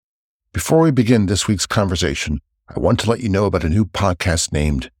Before we begin this week's conversation, I want to let you know about a new podcast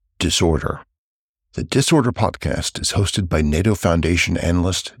named Disorder. The Disorder podcast is hosted by NATO Foundation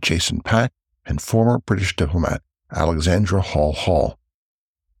analyst Jason Pack and former British diplomat Alexandra Hall Hall.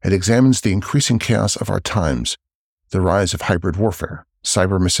 It examines the increasing chaos of our times, the rise of hybrid warfare,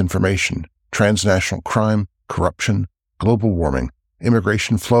 cyber misinformation, transnational crime, corruption, global warming,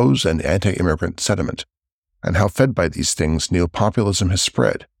 immigration flows, and anti-immigrant sentiment, and how fed by these things neopopulism has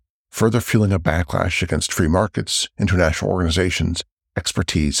spread, further fueling a backlash against free markets, international organizations,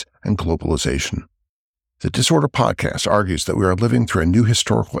 expertise, and globalization. The Disorder podcast argues that we are living through a new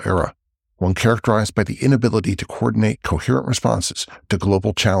historical era, one characterized by the inability to coordinate coherent responses to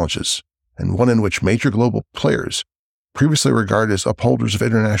global challenges, and one in which major global players, previously regarded as upholders of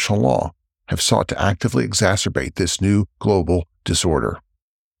international law, have sought to actively exacerbate this new global disorder.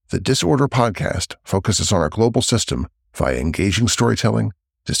 The Disorder podcast focuses on our global system via engaging storytelling,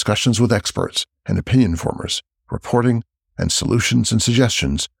 discussions with experts and opinion formers, reporting, and solutions and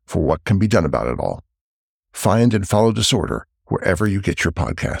suggestions for what can be done about it all. Find and follow Disorder wherever you get your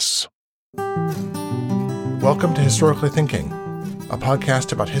podcasts. Welcome to Historically Thinking, a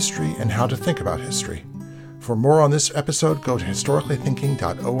podcast about history and how to think about history. For more on this episode, go to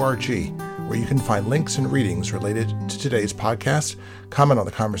historicallythinking.org, where you can find links and readings related to today's podcast, comment on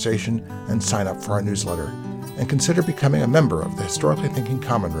the conversation, and sign up for our newsletter. And consider becoming a member of the Historically Thinking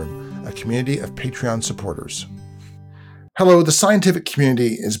Common Room, a community of Patreon supporters. Hello, the scientific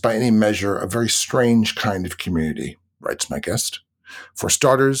community is by any measure a very strange kind of community, writes my guest. For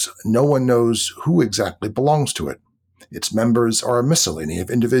starters, no one knows who exactly belongs to it. Its members are a miscellany of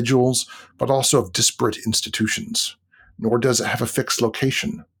individuals, but also of disparate institutions. Nor does it have a fixed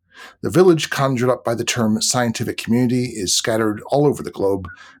location. The village conjured up by the term scientific community is scattered all over the globe,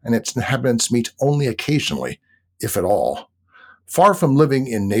 and its inhabitants meet only occasionally, if at all. Far from living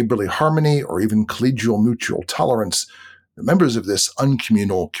in neighborly harmony or even collegial mutual tolerance, the members of this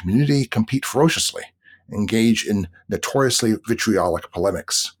uncommunal community compete ferociously, engage in notoriously vitriolic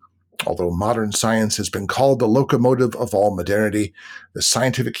polemics. Although modern science has been called the locomotive of all modernity, the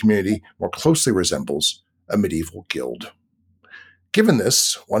scientific community more closely resembles a medieval guild. Given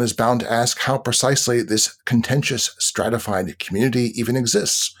this, one is bound to ask how precisely this contentious, stratified community even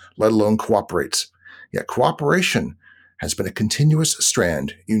exists, let alone cooperates. Yet cooperation has been a continuous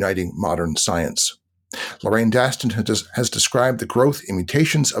strand uniting modern science. Lorraine Daston has described the growth and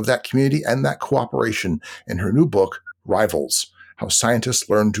mutations of that community and that cooperation in her new book, Rivals: How Scientists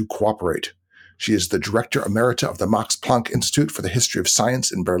Learn to Cooperate. She is the Director Emerita of the Max Planck Institute for the History of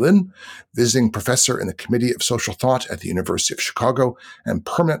Science in Berlin, visiting professor in the Committee of Social Thought at the University of Chicago, and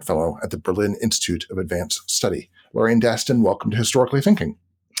permanent fellow at the Berlin Institute of Advanced Study. Lorraine Daston, welcome to Historically Thinking.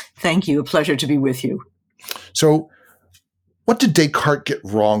 Thank you. A pleasure to be with you. So, what did Descartes get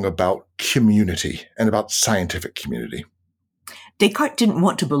wrong about community and about scientific community? Descartes didn't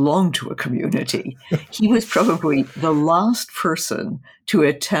want to belong to a community. He was probably the last person to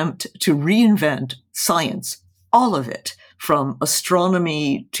attempt to reinvent science, all of it, from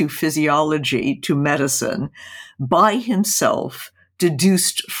astronomy to physiology to medicine, by himself,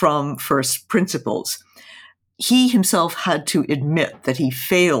 deduced from first principles. He himself had to admit that he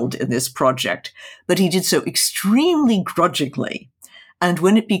failed in this project, but he did so extremely grudgingly. And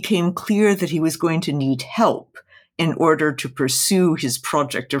when it became clear that he was going to need help in order to pursue his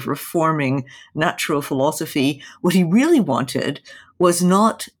project of reforming natural philosophy, what he really wanted was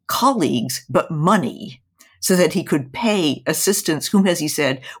not colleagues, but money, so that he could pay assistants whom, as he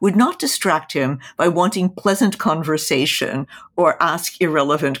said, would not distract him by wanting pleasant conversation or ask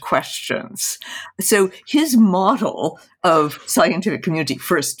irrelevant questions. So his model of scientific community,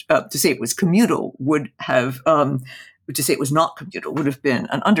 first, to say it was communal would have, to say it was not communal would have been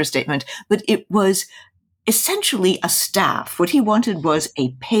an understatement, but it was essentially a staff. What he wanted was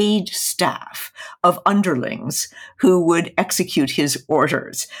a paid staff of underlings who would execute his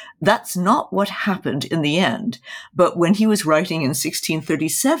orders. That's not what happened in the end. But when he was writing in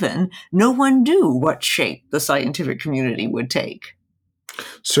 1637, no one knew what shape the scientific community would take.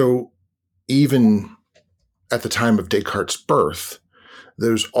 So even at the time of Descartes' birth,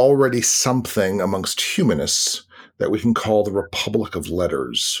 there's already something amongst humanists that we can call the Republic of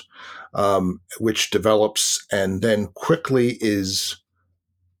Letters, which develops and then quickly is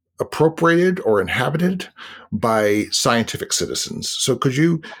appropriated or inhabited by scientific citizens. So could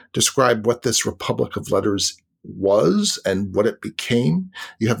you describe what this Republic of Letters was and what it became?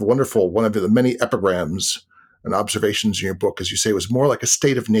 You have one of the many epigrams and observations in your book, as you say, was more like a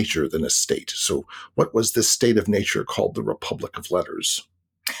state of nature than a state. So what was this state of nature called the Republic of Letters?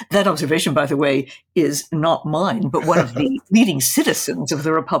 That observation, by the way, is not mine, but one of the leading citizens of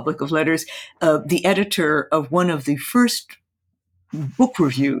the Republic of Letters, the editor of one of the first book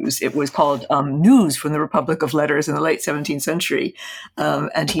reviews. It was called News from the Republic of Letters in the late 17th century.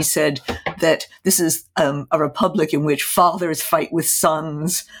 And he said that this is a republic in which fathers fight with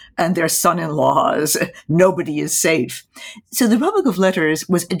sons and their son-in-laws. Nobody is safe. So the Republic of Letters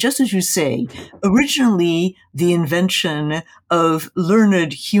was, just as you say, originally the invention of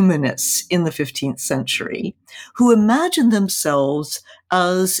learned humanists in the 15th century who imagined themselves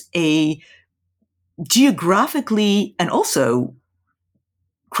as a geographically and also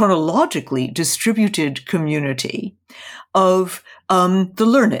chronologically distributed community of the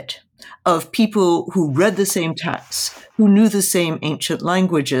learned, of people who read the same texts, who knew the same ancient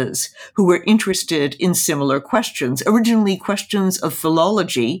languages, who were interested in similar questions, originally questions of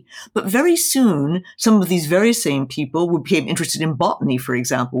philology, but very soon some of these very same people became interested in botany, for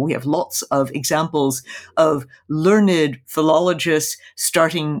example. We have lots of examples of learned philologists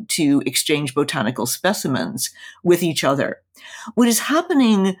starting to exchange botanical specimens with each other. What is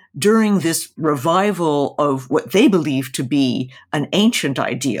happening during this revival of what they believe to be an ancient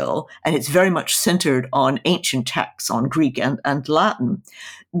ideal, and it's very much centered on ancient texts, on Greek and Latin,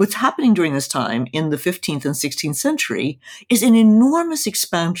 what's happening during this time in the 15th and 16th century is an enormous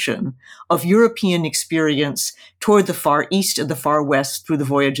expansion of European experience toward the Far East and the Far West through the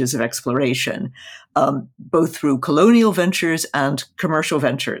voyages of exploration, both through colonial ventures and commercial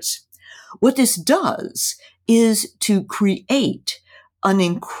ventures. What this does is to create an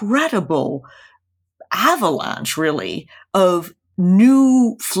incredible avalanche, really, of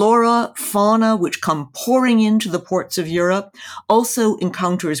new flora, fauna, which come pouring into the ports of Europe, also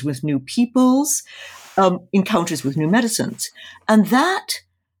encounters with new peoples, encounters with new medicines. And that,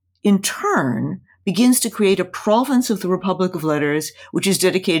 in turn, begins to create a province of the Republic of Letters, which is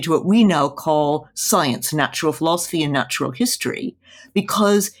dedicated to what we now call science, natural philosophy, and natural history,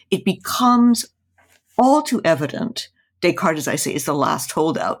 because it becomes all too evident, Descartes, as I say, is the last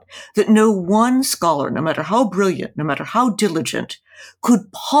holdout, that no one scholar, no matter how brilliant, no matter how diligent,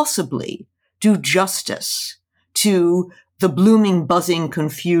 could possibly do justice to the blooming, buzzing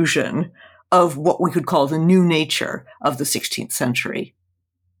confusion of what we could call the new nature of the 16th century.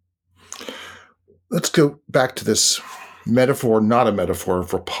 Let's go back to this metaphor, not a metaphor,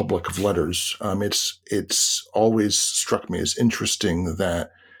 of Republic of Letters. It's always struck me as interesting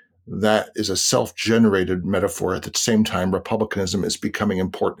that is a self-generated metaphor. At the same time, republicanism is becoming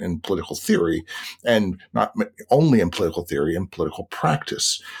important in political theory, and not only in political theory, in political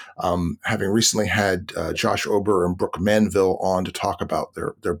practice. Having recently had Josh Ober and Brooke Manville on to talk about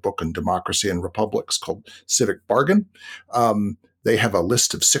their book on democracy and republics called Civic Bargain, they have a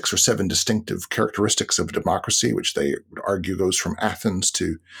list of 6 or 7 distinctive characteristics of democracy, which they would argue goes from Athens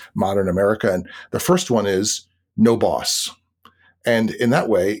to modern America. And the first one is no boss. And in that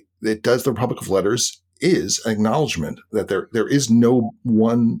way, it does, the Republic of Letters is an acknowledgement that there is no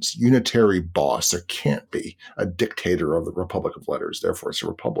one unitary boss. There can't be a dictator of the Republic of Letters. Therefore, it's a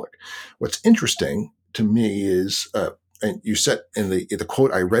republic. What's interesting to me is, and you said in the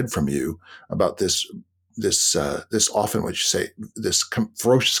quote I read from you about this often, what you say, this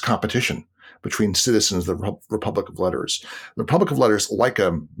ferocious competition between citizens of the Republic of Letters. The Republic of Letters, like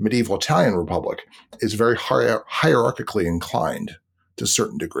a medieval Italian republic, is very hierarchically inclined to a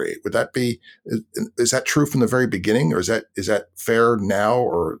certain degree. Would that be, is that true from the very beginning, or is that fair now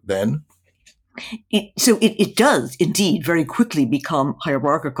or then? It does indeed very quickly become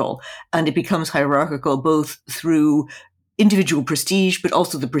hierarchical, and it becomes hierarchical both through individual prestige, but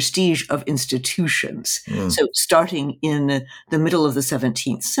also the prestige of institutions. So starting in the middle of the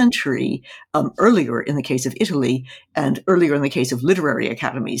 17th century, earlier in the case of Italy and earlier in the case of literary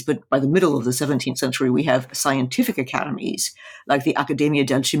academies, but by the middle of the 17th century, we have scientific academies like the Accademia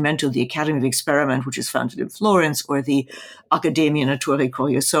del Cimento, the Academy of Experiment, which is founded in Florence, or the Accademia Naturae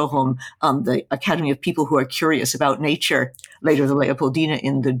Curiosorum, the Academy of People who are curious about nature, later the Leopoldina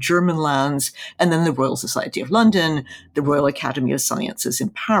in the German lands, and then the Royal Society of London, the Royal Academy of Sciences in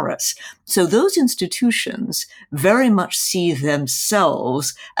Paris. So those institutions very much see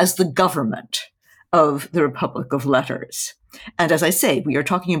themselves as the government of the Republic of Letters. And as I say, we are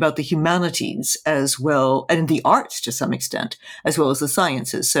talking about the humanities as well, and the arts to some extent, as well as the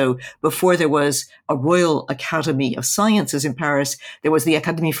sciences. So before there was a Royal Academy of Sciences in Paris, there was the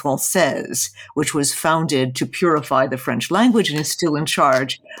Académie Française, which was founded to purify the French language and is still in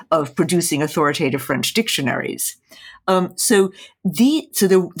charge of producing authoritative French dictionaries. So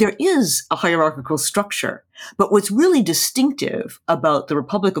there is a hierarchical structure, but what's really distinctive about the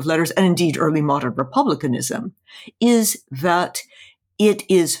Republic of Letters, and indeed early modern republicanism, is that it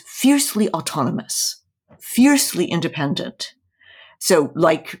is fiercely autonomous, fiercely independent. So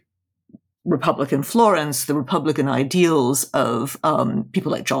like Republican Florence, the Republican ideals of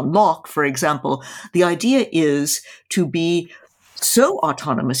people like John Locke, for example, the idea is to be so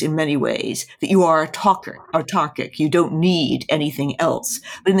autonomous in many ways that you are autarkic. You don't need anything else.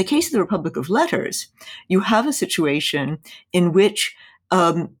 But in the case of the Republic of Letters, you have a situation in which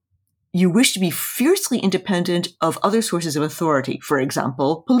you wish to be fiercely independent of other sources of authority. For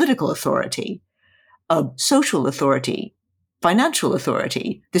example, political authority, social authority, financial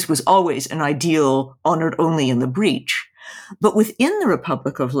authority. This was always an ideal honored only in the breach. But within the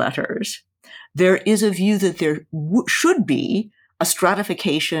Republic of Letters, there is a view that there should be a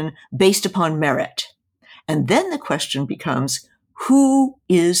stratification based upon merit. And then the question becomes, who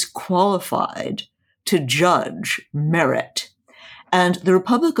is qualified to judge merit? And the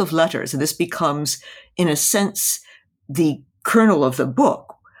Republic of Letters, and this becomes, in a sense, the kernel of the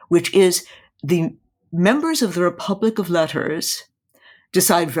book, which is the members of the Republic of Letters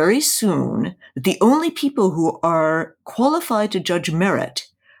decide very soon that the only people who are qualified to judge merit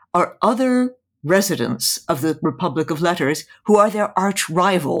are other residents of the Republic of Letters who are their arch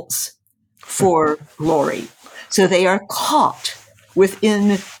rivals for glory. So they are caught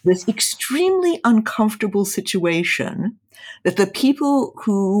within this extremely uncomfortable situation that the people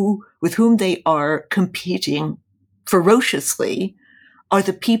with whom they are competing ferociously are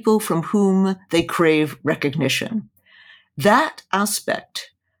the people from whom they crave recognition. That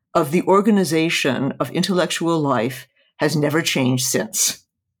aspect of the organization of intellectual life has never changed since.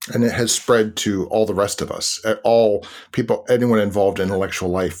 And it has spread to all the rest of us. All people, anyone involved in intellectual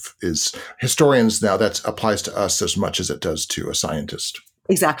life is historians now. That applies to us as much as it does to a scientist.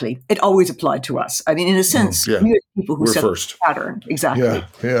 Exactly. It always applied to us. I mean, in a sense, we are the people who set the pattern. Exactly.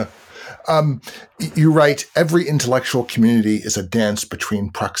 Yeah. You write, every intellectual community is a dance between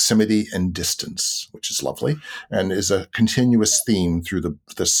proximity and distance, which is lovely, and is a continuous theme through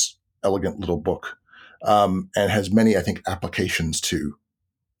this elegant little book, and has many, I think, applications to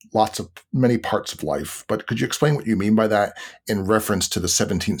many parts of life. But could you explain what you mean by that in reference to the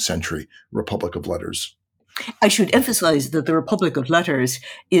 17th century Republic of Letters? I should emphasize that the Republic of Letters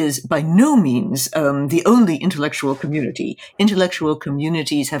is by no means the only intellectual community. Intellectual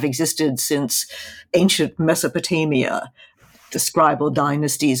communities have existed since ancient Mesopotamia, the scribal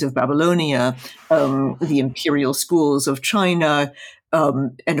dynasties of Babylonia, the imperial schools of China,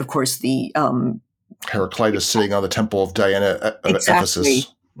 and of course the Heraclitus sitting on the Temple of Diana at Ephesus.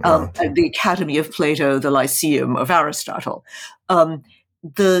 The Academy of Plato, the Lyceum of Aristotle.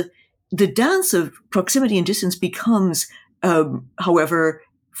 The dance of proximity and distance becomes, however,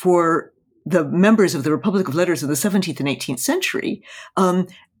 for the members of the Republic of Letters of the 17th and 18th century,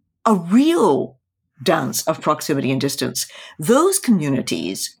 a real dance of proximity and distance. Those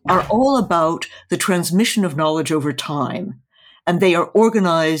communities are all about the transmission of knowledge over time, and they are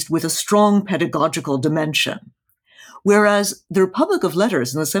organized with a strong pedagogical dimension. Whereas the Republic of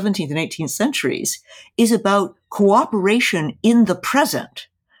Letters in the 17th and 18th centuries is about cooperation in the present,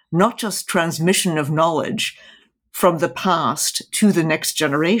 not just transmission of knowledge from the past to the next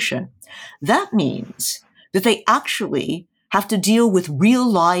generation. That means that they actually have to deal with real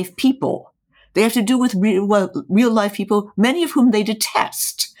live people. They have to deal with real live people, many of whom they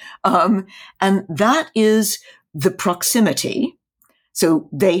detest. And that is the proximity. So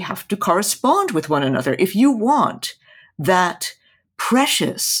they have to correspond with one another. If you want that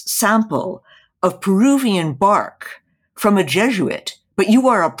precious sample of Peruvian bark from a Jesuit, but you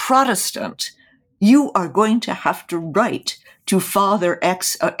are a Protestant, you are going to have to write to Father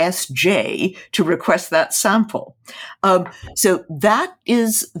S.J. to request that sample. So that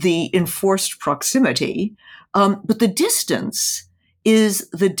is the enforced proximity. But the distance is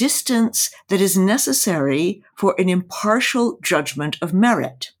the distance that is necessary for an impartial judgment of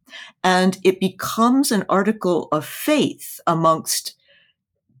merit. And it becomes an article of faith amongst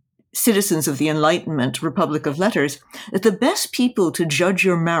citizens of the Enlightenment Republic of Letters that the best people to judge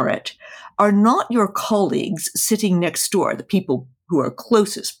your merit are not your colleagues sitting next door, the people who are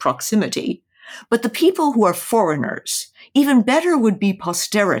closest proximity, but the people who are foreigners. Even better would be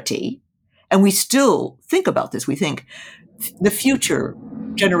posterity. And we still think about this. We think the future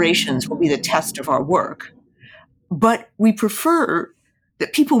generations will be the test of our work. But we prefer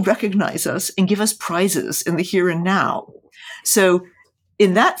that people recognize us and give us prizes in the here and now. So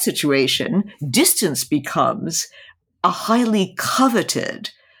in that situation, distance becomes a highly coveted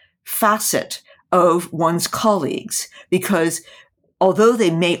facet of one's colleagues, because although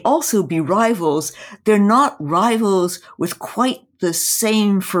they may also be rivals, they're not rivals with quite the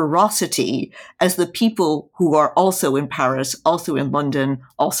same ferocity as the people who are also in Paris, also in London,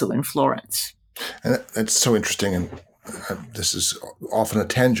 also in Florence. And that's so interesting. And this is often a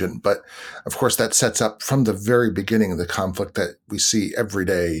tangent, but of course that sets up from the very beginning of the conflict that we see every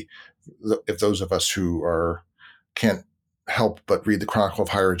day. If those of us who can't help but read the Chronicle of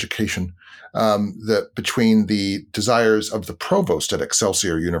Higher Education, between the desires of the provost at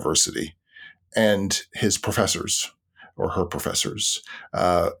Excelsior University and his professors or her professors.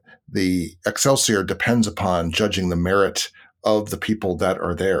 The Excelsior depends upon judging the merit of the people that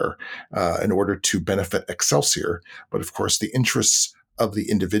are there in order to benefit Excelsior. But of course, the interests of the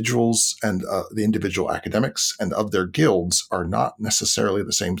individuals and the individual academics and of their guilds are not necessarily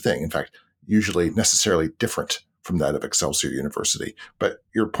the same thing. In fact, usually necessarily different from that of Excelsior University. But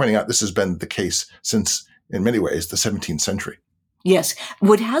you're pointing out this has been the case since, in many ways, the 17th century. Yes.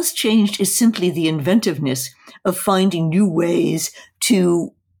 What has changed is simply the inventiveness of finding new ways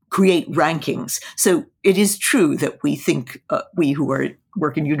to create rankings. So it is true that we think, we who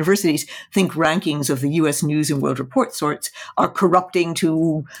work in universities think rankings of the U.S. News and World Report sorts are corrupting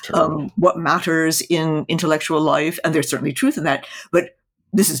to what matters in intellectual life. And there's certainly truth in that. But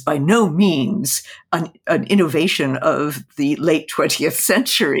this is by no means an innovation of the late 20th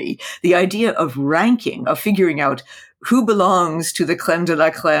century. The idea of ranking, of figuring out who belongs to the crème de la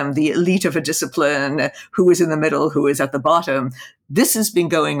crème, the elite of a discipline, who is in the middle, who is at the bottom. This has been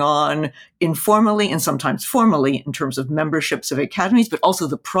going on informally and sometimes formally in terms of memberships of academies, but also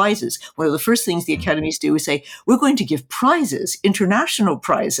the prizes. One of the first things the academies do is say, we're going to give prizes, international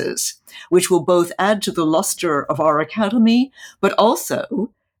prizes, which will both add to the luster of our academy, but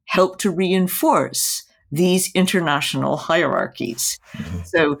also help to reinforce these international hierarchies. Mm-hmm.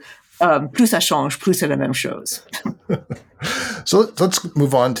 So, plus ça change, plus c'est la même chose. So let's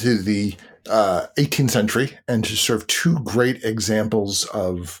move on to the 18th century and to serve two great examples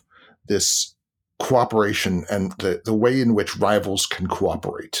of this cooperation and the way in which rivals can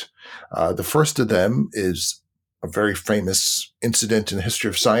cooperate. The first of them is a very famous incident in the history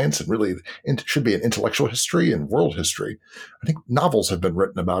of science, and really it should be in intellectual history and world history. I think novels have been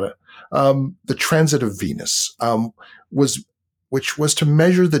written about it. The transit of Venus which was to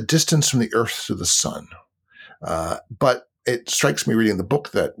measure the distance from the Earth to the sun. But it strikes me reading the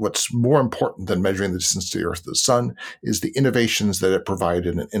book that what's more important than measuring the distance to the Earth to the sun is the innovations that it provided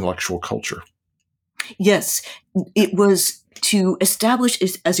in an intellectual culture. Yes, it was to establish,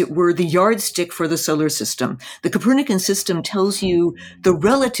 as it were, the yardstick for the solar system. The Copernican system tells you the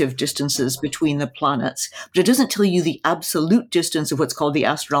relative distances between the planets, but it doesn't tell you the absolute distance of what's called the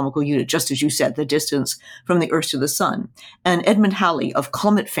astronomical unit, just as you said, the distance from the Earth to the sun. And Edmund Halley of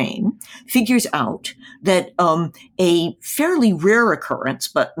comet fame figures out that a fairly rare occurrence,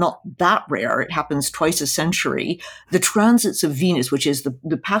 but not that rare, it happens twice a century, the transits of Venus, which is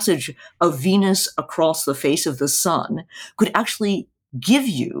the passage of Venus across the face of the sun, could actually give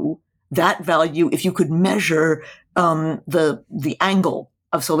you that value if you could measure the angle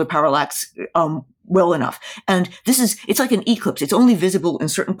of solar parallax well enough. And it's like an eclipse. It's only visible in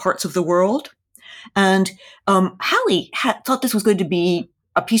certain parts of the world. And Halley thought this was going to be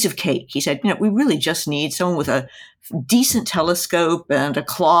a piece of cake. He said, we really just need someone with a decent telescope and a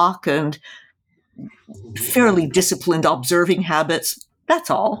clock and fairly disciplined observing habits. That's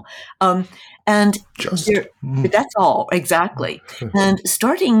all. That's all, exactly. And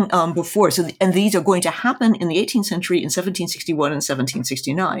starting before, and these are going to happen in the 18th century in 1761 and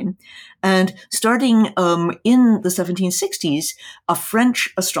 1769. And starting in the 1760s, a French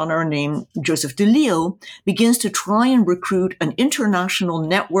astronomer named Joseph Delisle begins to try and recruit an international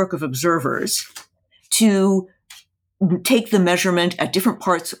network of observers to take the measurement at different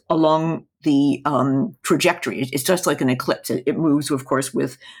parts along the trajectory. It's just like an eclipse. It moves, of course,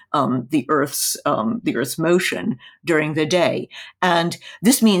 with the Earth's motion during the day, and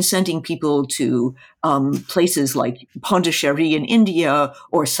this means sending people to places like Pondicherry in India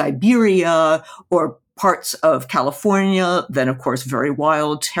or Siberia or parts of California. Then, of course, very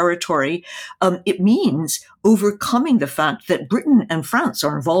wild territory. It means overcoming the fact that Britain and France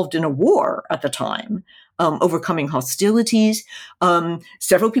are involved in a war at the time. Overcoming hostilities.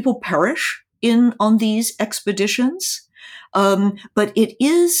 Several people perish on these expeditions. But it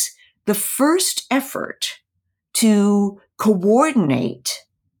is the first effort to coordinate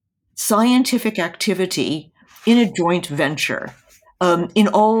scientific activity in a joint venture. In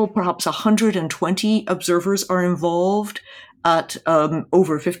all, perhaps 120 observers are involved at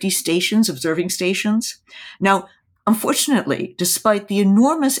over 50 stations, observing stations. Now, unfortunately, despite the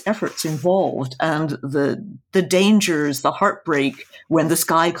enormous efforts involved and the dangers, the heartbreak when the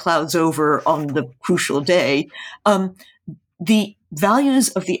sky clouds over on the crucial day, the values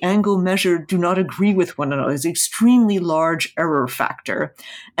of the angle measured do not agree with one another. There's an extremely large error factor.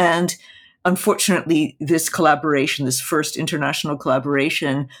 And unfortunately, this collaboration, this first international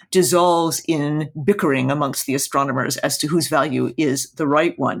collaboration, dissolves in bickering amongst the astronomers as to whose value is the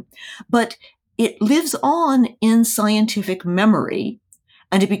right one. But it lives on in scientific memory,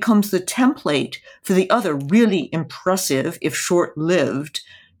 and it becomes the template for the other really impressive, if short-lived,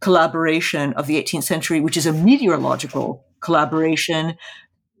 collaboration of the 18th century, which is a meteorological collaboration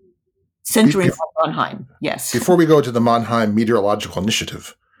centering on Mannheim. Yes. Before we go to the Mannheim Meteorological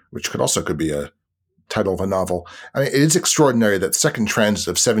Initiative, which could be a title of a novel, I mean, it is extraordinary that second transit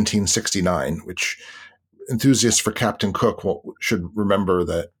of 1769, which enthusiasts for Captain Cook should remember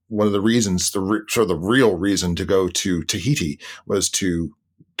that one of the reasons, the real reason to go to Tahiti was to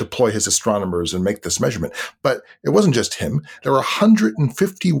deploy his astronomers and make this measurement. But it wasn't just him. There were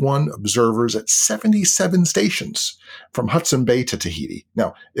 151 observers at 77 stations from Hudson Bay to Tahiti.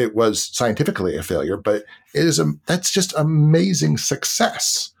 Now, it was scientifically a failure, but that's just amazing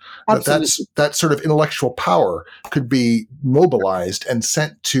success. That sort of intellectual power could be mobilized and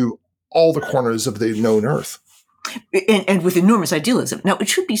sent to all the corners of the known Earth. And with enormous idealism. Now, it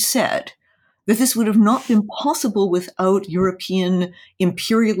should be said that this would have not been possible without European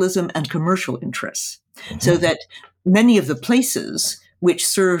imperialism and commercial interests. Mm-hmm. So that many of the places which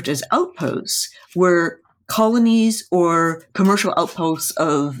served as outposts were colonies or commercial outposts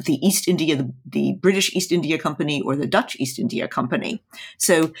of the East India, the British East India Company or the Dutch East India Company.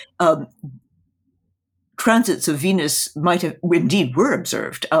 So transits of Venus were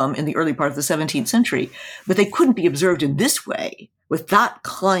observed in the early part of the 17th century, but they couldn't be observed in this way with that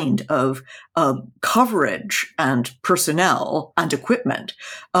kind of coverage and personnel and equipment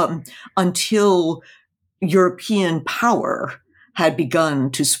until European power had begun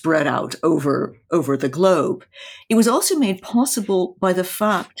to spread out over the globe. It was also made possible by the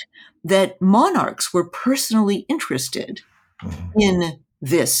fact that monarchs were personally interested in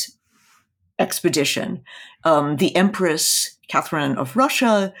this expedition. The Empress Catherine of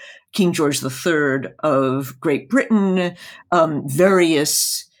Russia, King George III of Great Britain,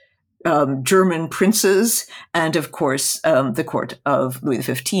 various German princes, and of course the court of Louis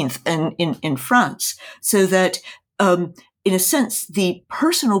XV and in France. So that in a sense, the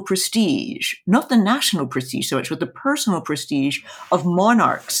personal prestige, not the national prestige so much, but the personal prestige of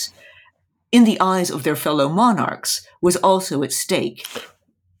monarchs in the eyes of their fellow monarchs was also at stake.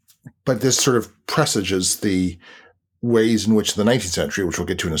 But this sort of presages the ways in which the 19th century, which we'll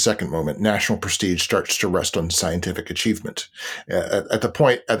get to in a second moment, national prestige starts to rest on scientific achievement. At that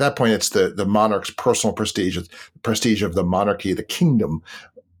point, it's the monarch's personal prestige, the prestige of the monarchy, the kingdom.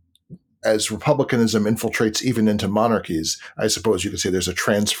 As republicanism infiltrates even into monarchies, I suppose you could say there's a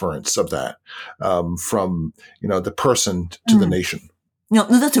transference of that from the person to the nation. No,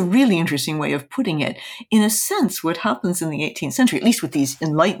 that's a really interesting way of putting it. In a sense, what happens in the 18th century, at least with these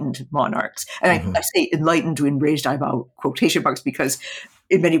enlightened monarchs, and I say enlightened in raised eyebrow quotation marks because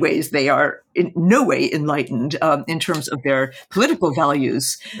in many ways they are in no way enlightened in terms of their political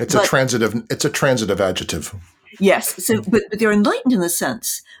values. It's a transitive adjective. Yes. So, but they're enlightened in the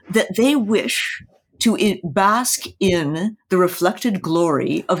sense that they wish to bask in the reflected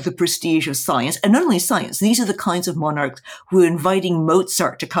glory of the prestige of science. And not only science, these are the kinds of monarchs who are inviting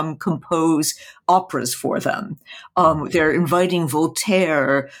Mozart to come compose operas for them. They're inviting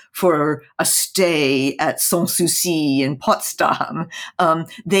Voltaire for a stay at Sans Souci in Potsdam.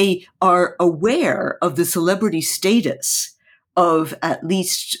 They are aware of the celebrity status of at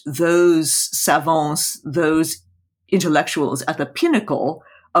least those savants, those intellectuals at the pinnacle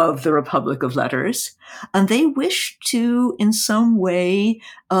of the Republic of Letters, and they wish to, in some way,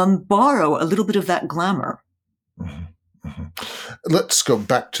 borrow a little bit of that glamour. Mm-hmm. Mm-hmm. Let's go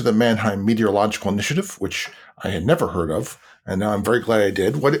back to the Mannheim Meteorological Initiative, which I had never heard of, and now I'm very glad I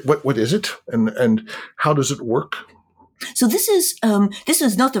did. What is it, and how does it work? So this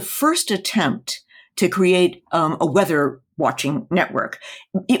is not the first attempt to create a weather watching network.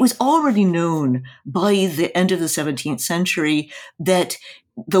 It was already known by the end of the 17th century that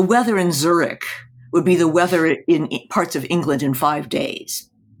the weather in Zurich would be the weather in parts of England in 5 days.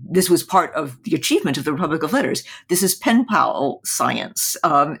 This was part of the achievement of the Republic of Letters. This is pen pal science,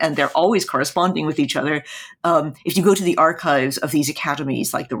 and they're always corresponding with each other. If you go to the archives of these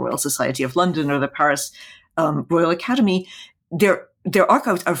academies, like the Royal Society of London or the Paris Royal Academy, they're their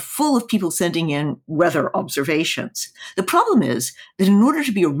archives are full of people sending in weather observations. The problem is that in order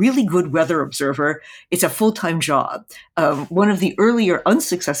to be a really good weather observer, it's a full-time job. One of the earlier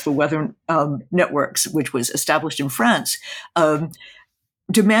unsuccessful weather networks, which was established in France,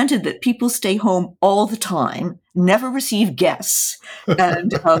 demanded that people stay home all the time, never receive guests,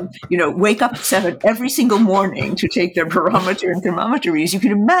 and wake up at 7 every single morning to take their barometer and thermometer readings. You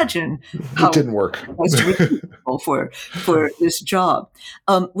can imagine how it didn't work. It was reasonable for this job.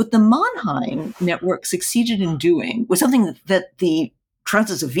 What the Mannheim network succeeded in doing was something that the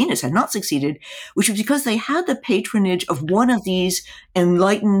Transits of Venus had not succeeded, which was because they had the patronage of one of these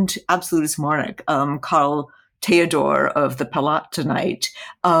enlightened absolutist monarch, Karl Theodor of the Palatinate.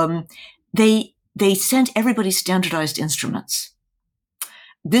 They sent everybody standardized instruments.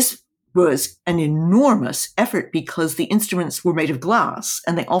 This was an enormous effort because the instruments were made of glass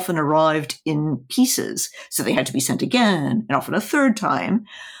and they often arrived in pieces. So they had to be sent again and often a third time.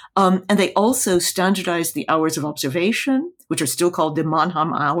 And they also standardized the hours of observation, which are still called the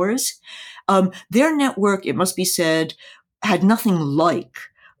Mannheim hours. Their network, it must be said, had nothing like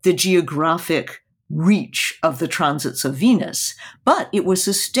the geographic reach of the transits of Venus, but it was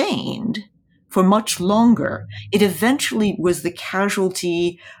sustained for much longer. It eventually was the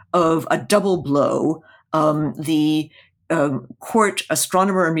casualty of a double blow. The court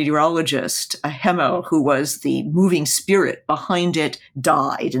astronomer and meteorologist, Hemmel, who was the moving spirit behind it,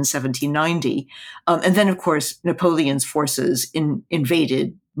 died in 1790. And then, of course, Napoleon's forces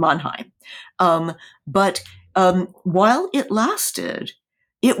invaded Mannheim. But while it lasted,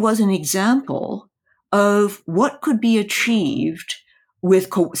 it was an example of what could be achieved with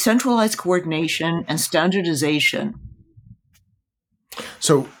centralized coordination and standardization.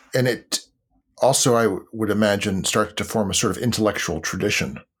 So, and it also, I would imagine, started to form a sort of intellectual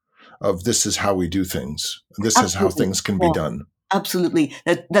tradition of this is how we do things. This Absolutely. Is how things can be done. Absolutely.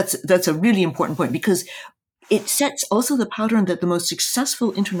 That's a really important point because it sets also the pattern that the most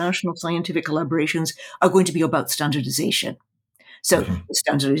successful international scientific collaborations are going to be about standardization. So the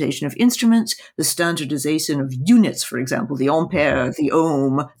standardization of instruments, the standardization of units, for example, the ampere, the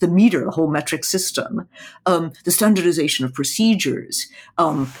ohm, the meter, the whole metric system, the standardization of procedures,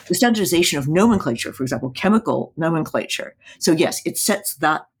 the standardization of nomenclature, for example, chemical nomenclature. So yes, it sets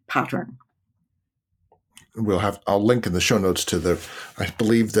that pattern. I'll link in the show notes to I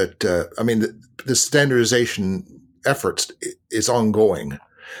believe that, the standardization efforts is ongoing.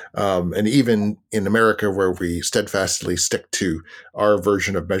 And even in America, where we steadfastly stick to our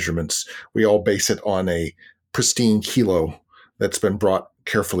version of measurements, we all base it on a pristine kilo that's been brought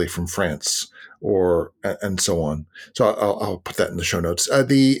carefully from France, and so on. So I'll put that in the show notes.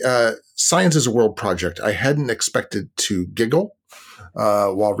 The Science is a World project. I hadn't expected to giggle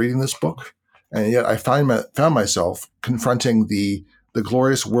while reading this book, and yet I found myself confronting the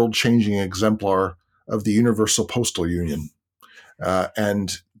glorious world-changing exemplar of the Universal Postal Union.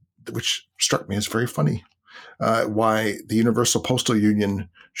 And which struck me as very funny, why the Universal Postal Union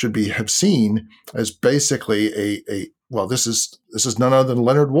should have seen as basically this is none other than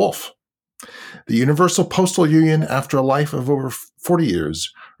Leonard Woolf. The Universal Postal Union, after a life of over 40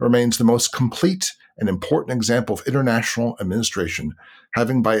 years, remains the most complete and important example of international administration,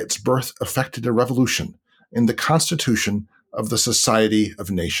 having by its birth effected a revolution in the constitution of the Society of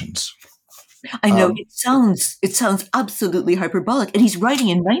Nations. I know it sounds absolutely hyperbolic, and he's writing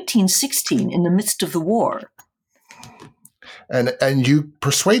in 1916 in the midst of the war. And you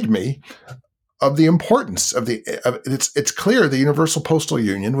persuade me of the importance of it's clear the Universal Postal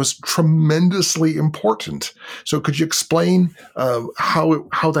Union was tremendously important. So could you explain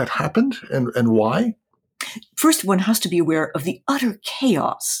how that happened and why? First, one has to be aware of the utter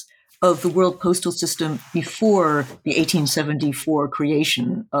chaos of the World Postal System before the 1874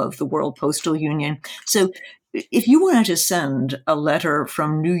 creation of the World Postal Union. So if you wanted to send a letter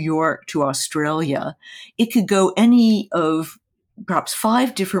from New York to Australia, it could go any of perhaps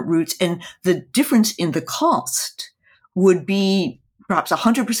 5 different routes, and the difference in the cost would be perhaps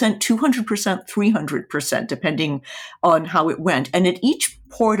 100%, 200%, 300%, depending on how it went. And at each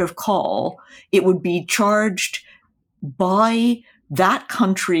port of call, it would be charged by that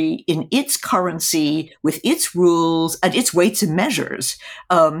country in its currency with its rules and its weights and measures.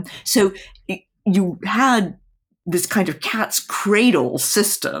 So you had this kind of cat's cradle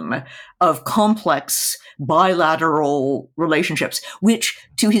system of complex bilateral relationships, which,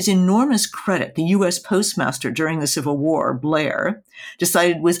 to his enormous credit, the U.S. postmaster during the Civil War, Blair,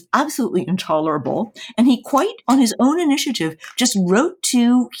 decided was absolutely intolerable. And he quite on his own initiative just wrote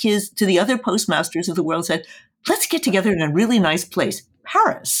to the other postmasters of the world, said, let's get together in a really nice place,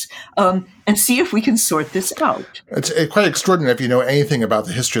 Paris and see if we can sort this out. It's quite extraordinary if you know anything about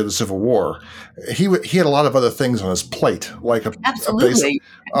the history of the Civil War. He had a lot of other things on his plate, like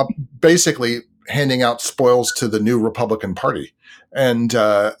basically handing out spoils to the new Republican Party and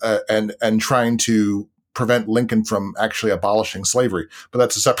trying to prevent Lincoln from actually abolishing slavery. But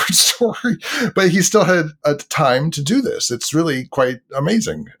that's a separate story. But he still had time to do this. It's really quite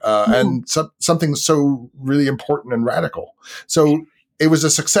amazing. And something so really important and radical. So it was a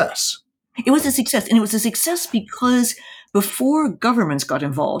success. It was a success. And it was a success because before governments got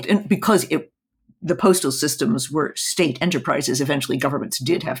involved, and because the postal systems were state enterprises, eventually governments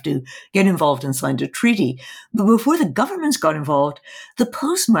did have to get involved and sign a treaty. But before the governments got involved, the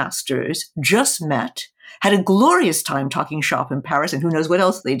postmasters just met, had a glorious time talking shop in Paris, and who knows what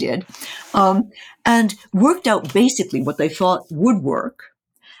else they did, and worked out basically what they thought would work.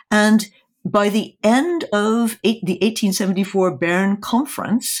 And by the end of the 1874 Berne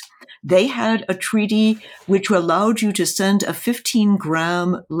Conference, they had a treaty which allowed you to send a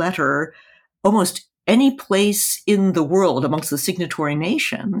 15-gram letter almost any place in the world amongst the signatory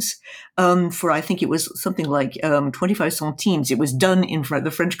nations for, I think it was something like 25 centimes. It was done in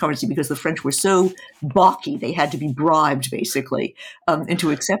the French currency because the French were so balky. They had to be bribed, basically,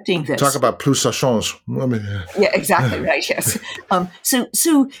 into accepting this. Talk about plus ça change. Yeah, exactly right, yes.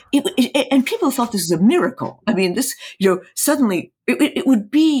 So and people thought this was a miracle. I mean, this, suddenly it would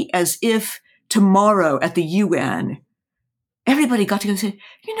be as if tomorrow at the UN, everybody got to go and say,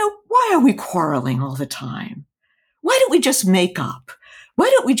 why are we quarreling all the time? Why don't we just make up? Why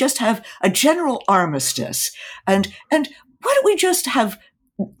don't we just have a general armistice? And why don't we just have,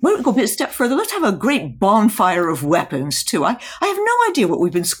 why don't we go a step further? Let's have a great bonfire of weapons, too. I have no idea what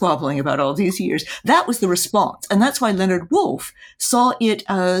we've been squabbling about all these years. That was the response. And that's why Leonard Woolf saw it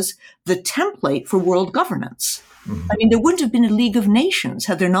as the template for world governance. Mm-hmm. I mean, there wouldn't have been a League of Nations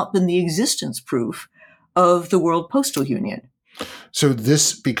had there not been the existence proof of the World Postal Union. So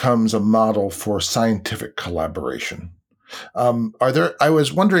this becomes a model for scientific collaboration. I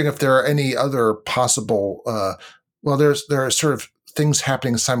was wondering if there are any other possible, there are sort of things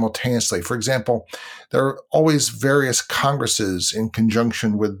happening simultaneously. For example, there are always various congresses in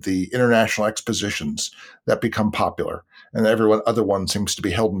conjunction with the international expositions that become popular. And other one seems to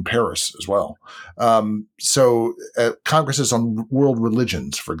be held in Paris as well. Congresses on world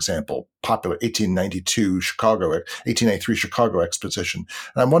religions, for example, popular 1893 Chicago Exposition.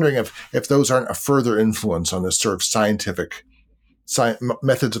 And I'm wondering if those aren't a further influence on this sort of scientific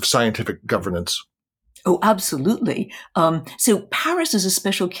methods of scientific governance. Oh, absolutely. So Paris is a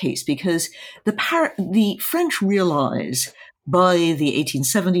special case because the French realize by the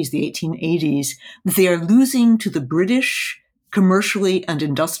 1870s, the 1880s, they are losing to the British commercially and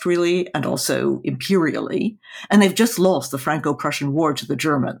industrially and also imperially, and they've just lost the Franco-Prussian War to the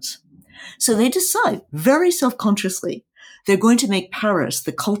Germans. So they decide very self-consciously they're going to make Paris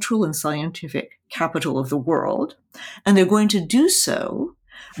the cultural and scientific capital of the world, and they're going to do so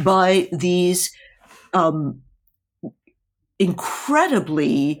by these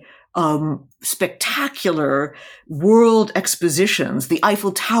incredibly spectacular world expositions. The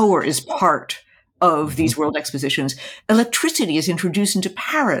Eiffel Tower is part of these world expositions. Electricity is introduced into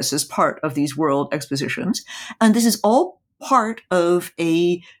Paris as part of these world expositions. And this is all part of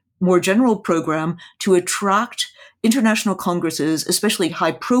a more general program to attract international congresses, especially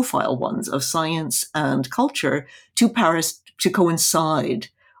high-profile ones of science and culture, to Paris to coincide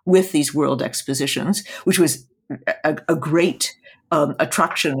with these world expositions, which was a great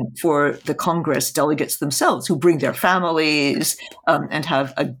attraction for the Congress delegates themselves, who bring their families and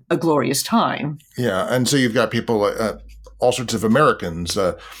have a glorious time. Yeah, and so you've got people, all sorts of Americans.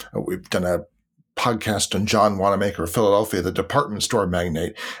 We've done a podcast on John Wanamaker of Philadelphia, the department store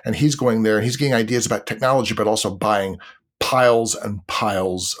magnate, and he's going there and he's getting ideas about technology, but also buying piles and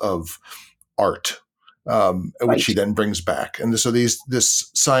piles of art. Which he then brings back. And so this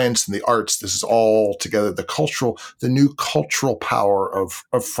science and the arts, this is all together, the new cultural power of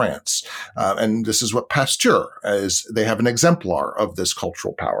France. And this is what Pasteur is. They have an exemplar of this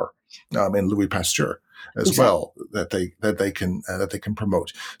cultural power in Louis Pasteur as well that they can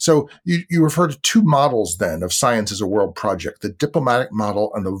promote. So you refer to two models then of science as a world project: the diplomatic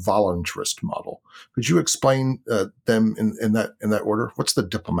model and the voluntarist model. Could you explain them in that order? What's the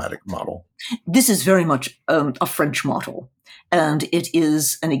diplomatic model? This is very much a French model, and it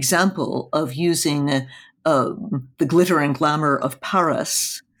is an example of using the glitter and glamour of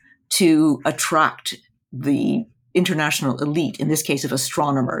Paris to attract the international elite, in this case of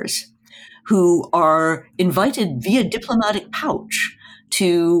astronomers, who are invited via diplomatic pouch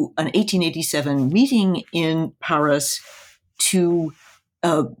to an 1887 meeting in Paris to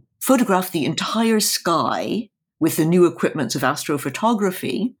photographed the entire sky with the new equipment of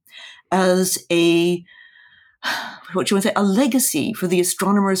astrophotography as a legacy for the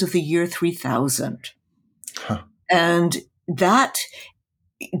astronomers of the year 3000. Huh. And that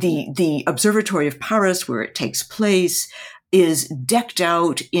the Observatory of Paris, where it takes place, is decked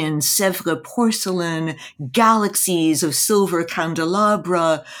out in Sèvres porcelain, galaxies of silver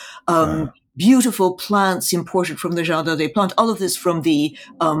candelabra, beautiful plants imported from the Jardin des Plantes, all of this from the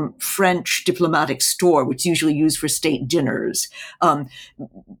French diplomatic store, which is usually used for state dinners.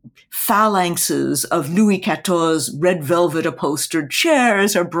 Phalanxes of Louis XIV red velvet upholstered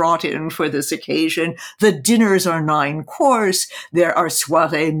chairs are brought in for this occasion. The dinners are 9-course. There are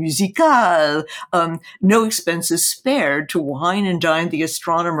soirées musicales. No expenses spared to wine and dine the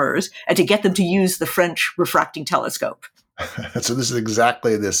astronomers and to get them to use the French refracting telescope. So this is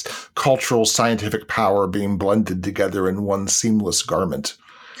exactly this cultural scientific power being blended together in one seamless garment.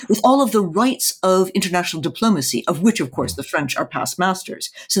 With all of the rights of international diplomacy, of which, of course, the French are past masters.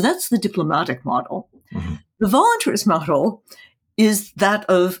 So that's the diplomatic model. Mm-hmm. The volunteers model is that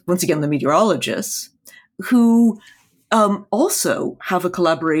of, once again, the meteorologists, who also have a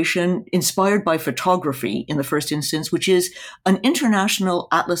collaboration inspired by photography in the first instance, which is an international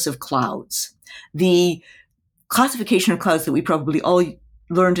atlas of clouds. The classification of clouds that we probably all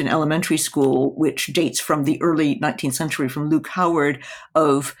learned in elementary school, which dates from the early 19th century from Luke Howard,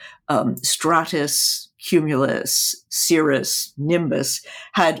 of stratus, cumulus, cirrus, nimbus,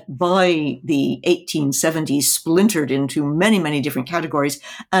 had by the 1870s splintered into many, many different categories.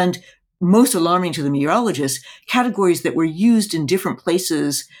 And most alarming to the meteorologists, categories that were used in different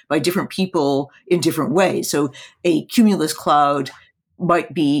places by different people in different ways. So a cumulus cloud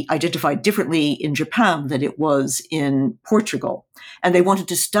might be identified differently in Japan than it was in Portugal. And they wanted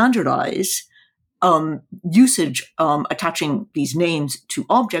to standardize usage attaching these names to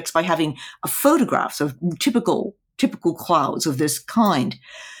objects by having photographs of typical clouds of this kind.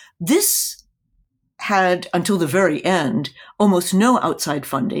 This had, until the very end, almost no outside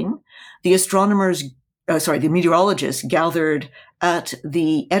funding. The the meteorologists gathered at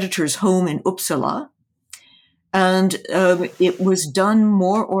the editor's home in Uppsala. And it was done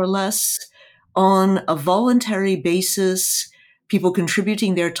more or less on a voluntary basis, people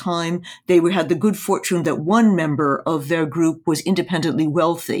contributing their time. They had the good fortune that one member of their group was independently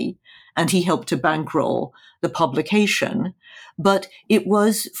wealthy, and he helped to bankroll the publication. But it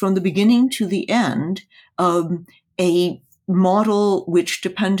was, from the beginning to the end, a model which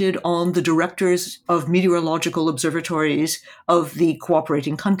depended on the directors of meteorological observatories of the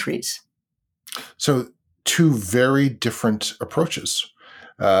cooperating countries. So two very different approaches,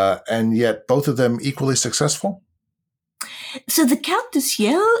 and yet both of them equally successful? So the Carte du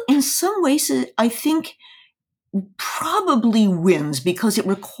Ciel, in some ways, I think, probably wins because it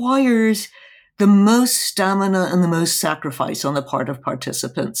requires the most stamina and the most sacrifice on the part of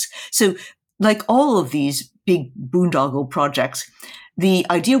participants. So like all of these big boondoggle projects, the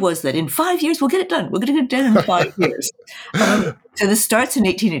idea was that in 5 years, we'll get it done. We're going to get it done in 5 years. So this starts in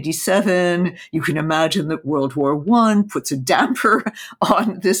 1887. You can imagine that World War I puts a damper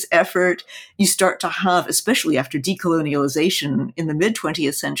on this effort. You start to have, especially after decolonialization in the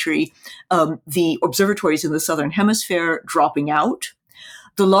mid-20th century, the observatories in the Southern Hemisphere dropping out.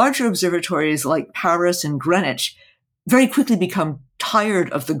 The larger observatories like Paris and Greenwich very quickly become tired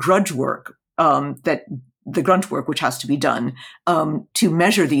of the grunt work which has to be done to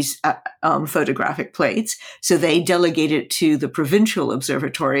measure these photographic plates. So they delegate it to the provincial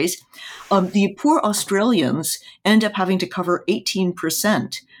observatories. The poor Australians end up having to cover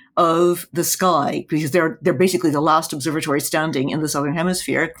 18% of the sky because they're basically the last observatory standing in the Southern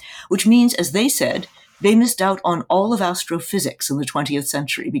Hemisphere, which means, as they said, they missed out on all of astrophysics in the 20th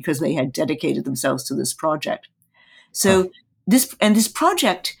century because they had dedicated themselves to this project. So this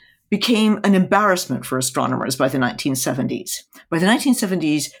project became an embarrassment for astronomers by the 1970s. By the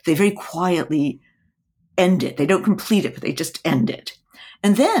 1970s, they very quietly end it. They don't complete it, but they just end it.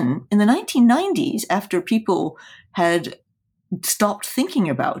 And then in the 1990s, after people had stopped thinking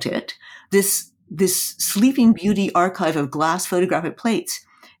about it, this Sleeping Beauty archive of glass photographic plates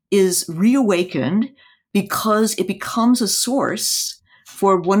is reawakened because it becomes a source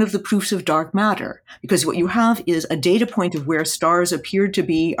for one of the proofs of dark matter, because what you have is a data point of where stars appeared to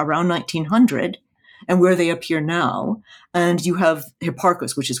be around 1900 and where they appear now. And you have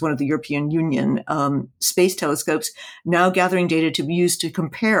Hipparcos, which is one of the European Union space telescopes, now gathering data to be used to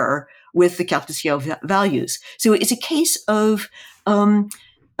compare with the Carte du Ciel values. So it's a case of a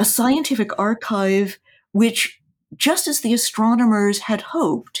scientific archive which, just as the astronomers had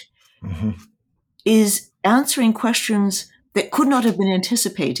hoped, is answering questions that could not have been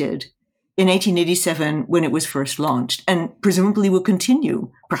anticipated in 1887 when it was first launched, and presumably will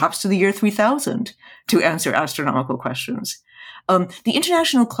continue, perhaps to the year 3000, to answer astronomical questions. The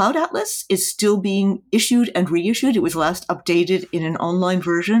International Cloud Atlas is still being issued and reissued. It was last updated in an online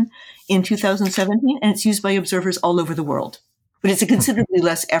version in 2017, and it's used by observers all over the world. But it's a considerably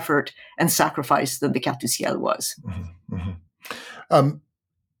less effort and sacrifice than the Carte du Ciel was. Mm-hmm. Mm-hmm.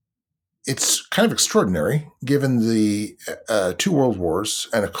 It's kind of extraordinary, given the 2 world wars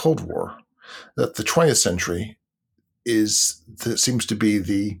and a Cold War, that the 20th century seems to be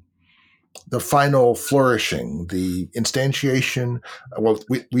the final flourishing, the instantiation. Well,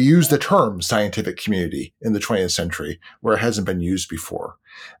 we use the term scientific community in the 20th century where it hasn't been used before.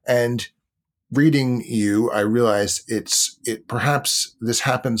 And reading you, I realized perhaps this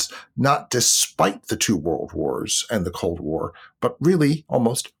happens not despite the 2 world wars and the Cold War, but really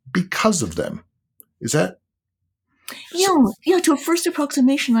almost because of them. Is that? Yeah, to a first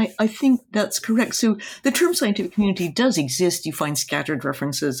approximation, I think that's correct. So the term scientific community does exist. You find scattered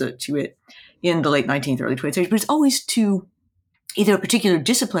references to it in the late 19th, early 20th century, but it's always to either a particular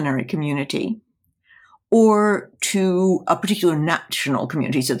disciplinary community or to a particular national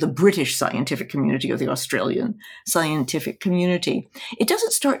community, so the British scientific community or the Australian scientific community. It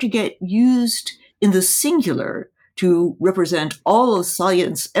doesn't start to get used in the singular to represent all of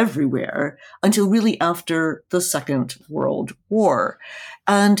science everywhere until really after the Second World War.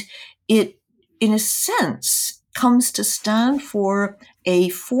 And it, in a sense, comes to stand for a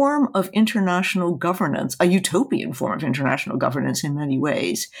form of international governance, a utopian form of international governance in many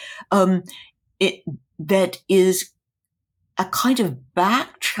ways, that is a kind of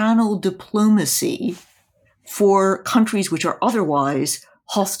back-channel diplomacy for countries which are otherwise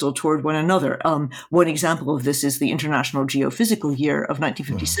hostile toward one another. One example of this is the International Geophysical Year of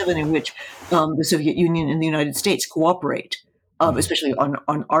 1957, in which the Soviet Union and the United States cooperate, especially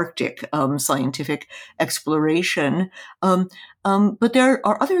on Arctic scientific exploration. But there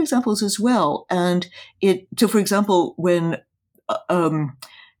are other examples as well. And so, for example, when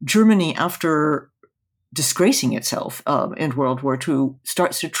Germany, after disgracing itself in World War II,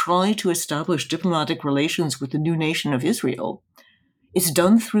 starts to try to establish diplomatic relations with the new nation of Israel, it's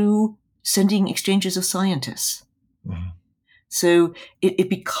done through sending exchanges of scientists. Mm-hmm. So it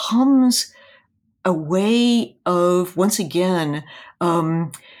becomes a way of, once again,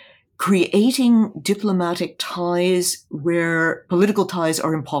 creating diplomatic ties where political ties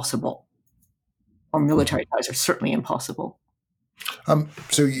are impossible, or military ties are certainly impossible.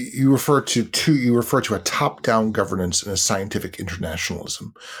 So you refer to a top-down governance and a scientific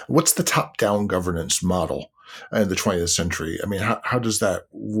internationalism. What's the top-down governance model in the 20th century? I mean, how does that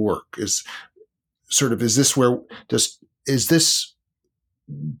work? Is this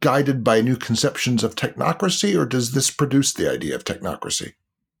guided by new conceptions of technocracy, or does this produce the idea of technocracy?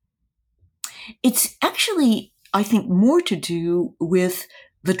 It's actually, I think, more to do with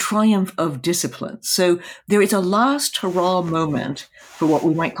the triumph of discipline. So there is a last hurrah moment for what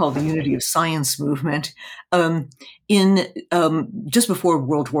we might call the unity of science movement in just before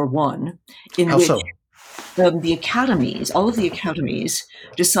World War I, in How which so? The academies, all of the academies,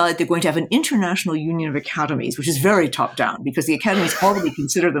 decide they're going to have an international union of academies, which is very top down because the academies already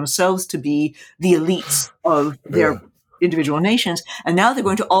consider themselves to be the elites of their individual nations, and now they're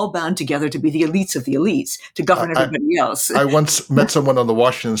going to all band together to be the elites of the elites to govern everybody else. I once met someone on the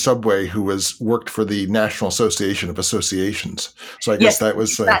Washington subway who worked for the National Association of Associations. So I guess that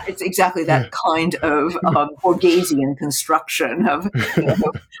was it's exactly that kind of Borgesian construction of,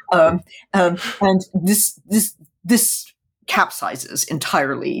 and this capsizes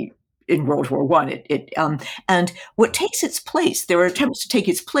entirely in World War I. And what takes its place, there are attempts to take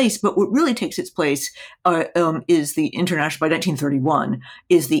its place, but what really takes its place is the international, by 1931,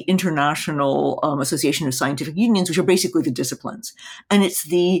 is the International Association of Scientific Unions, which are basically the disciplines. And it's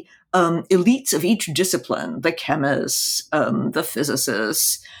the elites of each discipline, the chemists, the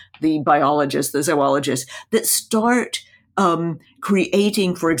physicists, the biologists, the zoologists, that start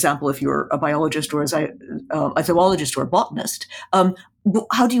creating, for example, if you're a biologist or a zoologist or a botanist,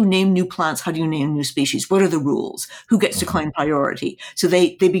 how do you name new plants? How do you name new species? What are the rules? Who gets to claim priority? So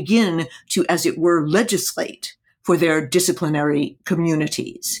they begin to, as it were, legislate for their disciplinary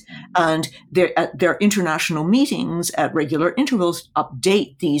communities. And at their international meetings at regular intervals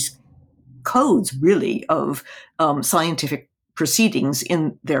update these codes, really, of scientific proceedings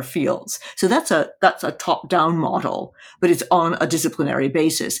in their fields. So that's a top-down model, but it's on a disciplinary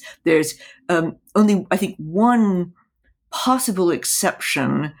basis. There's only, I think, one possible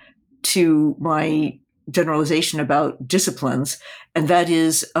exception to my generalization about disciplines, and that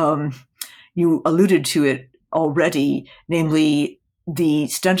is, you alluded to it already, namely the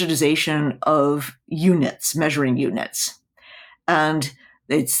standardization of units, measuring units. And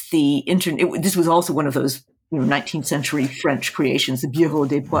it's this was also one of those 19th century French creations, the Bureau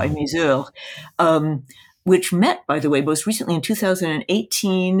des Poids et Mesures, which met, by the way, most recently in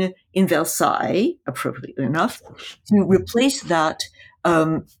 2018 in Versailles, appropriately enough, to replace that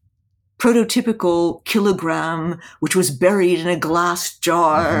prototypical kilogram, which was buried in a glass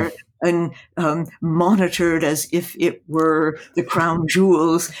jar and monitored as if it were the crown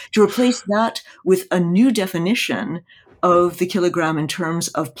jewels, to replace that with a new definition of the kilogram in terms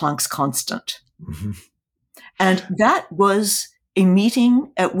of Planck's constant. And that was a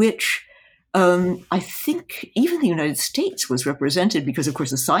meeting at which I think even the United States was represented because, of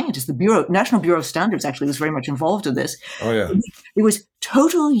course, the scientists, the National Bureau of Standards actually was very much involved in this. Oh, yeah. There was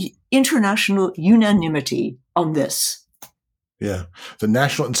total international unanimity on this. Yeah. The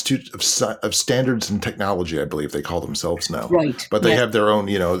National Institute of Standards and Technology, I believe they call themselves now. Right. But they have their own,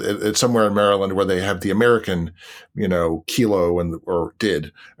 it's somewhere in Maryland where they have the American, kilo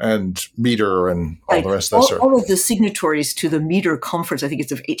and meter and all the rest of that. All of the signatories to the meter conference, I think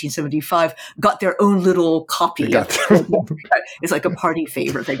it's of 1875, got their own little copy. It's like a party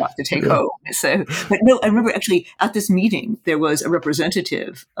favorite they got to take home. So, but no, I remember actually at this meeting, there was a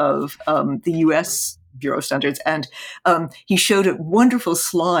representative of the U.S. Bureau of Standards, and he showed a wonderful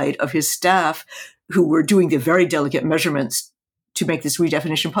slide of his staff who were doing the very delicate measurements to make this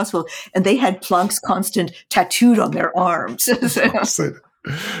redefinition possible, and they had Planck's constant tattooed on their arms.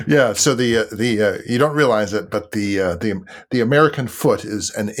 Yeah, so the you don't realize it, but the American foot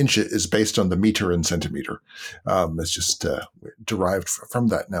is based on the meter and centimeter. It's just derived from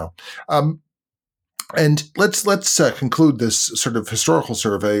that now. And let's conclude this sort of historical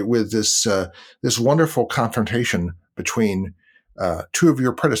survey with this wonderful confrontation between two of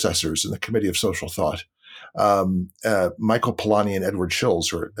your predecessors in the Committee of Social Thought, Michael Polanyi and Edward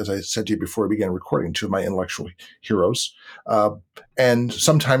Shills, or as I said to you before we began recording, two of my intellectual heroes, and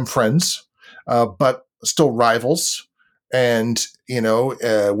sometime friends, but still rivals. And,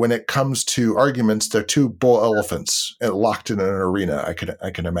 when it comes to arguments, they're two bull elephants locked in an arena.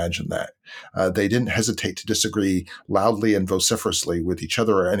 I can imagine that. They didn't hesitate to disagree loudly and vociferously with each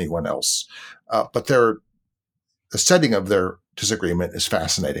other or anyone else. But the setting of their disagreement is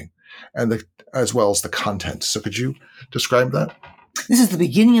fascinating, and as well as the content. So could you describe that? This is the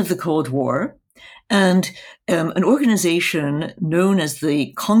beginning of the Cold War. And an organization known as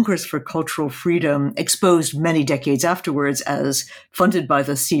the Congress for Cultural Freedom, exposed many decades afterwards as funded by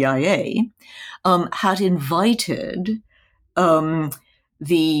the CIA, had invited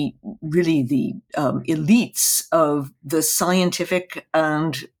the elites of the scientific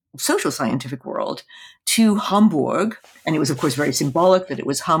and social scientific world to Hamburg. And it was, of course, very symbolic that it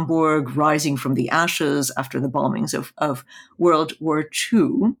was Hamburg rising from the ashes after the bombings of World War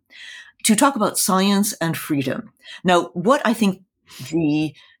II, to talk about science and freedom. Now, what I think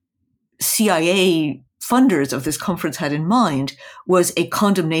the CIA funders of this conference had in mind was a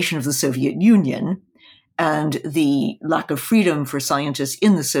condemnation of the Soviet Union and the lack of freedom for scientists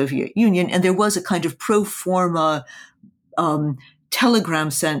in the Soviet Union. And there was a kind of pro forma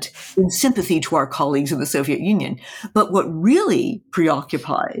telegram sent in sympathy to our colleagues in the Soviet Union. But what really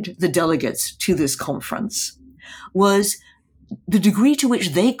preoccupied the delegates to this conference was the degree to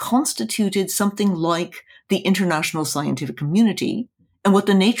which they constituted something like the international scientific community and what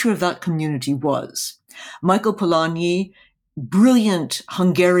the nature of that community was. Michael Polanyi, brilliant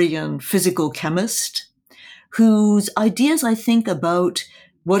Hungarian physical chemist, whose ideas, I think, about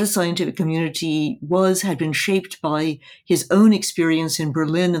what a scientific community was had been shaped by his own experience in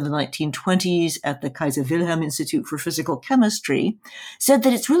Berlin in the 1920s at the Kaiser Wilhelm Institute for Physical Chemistry, said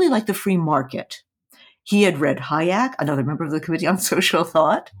that it's really like the free market. He had read Hayek, another member of the Committee on Social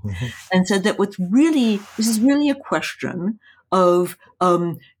Thought, and said that this is really a question of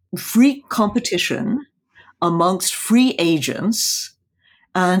free competition amongst free agents,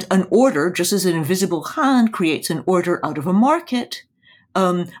 and an order, just as an invisible hand creates an order out of a market,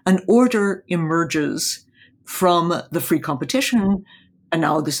 an order emerges from the free competition,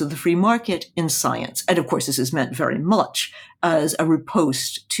 analogous of the free market in science. And of course, this is meant very much as a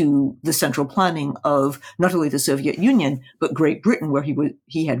riposte to the central planning of not only the Soviet Union, but Great Britain, where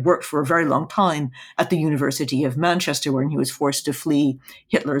he had worked for a very long time at the University of Manchester, where he was forced to flee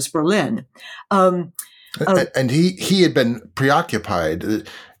Hitler's Berlin. And he had been preoccupied.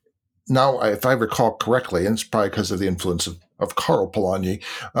 Now, if I recall correctly, and it's probably because of the influence of Karl Polanyi,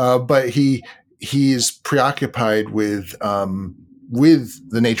 but he is preoccupied with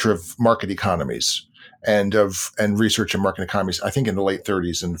the nature of market economies and research in market economies, I think in the late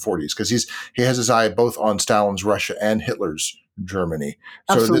 30s and 40s, because he has his eye both on Stalin's Russia and Hitler's Germany.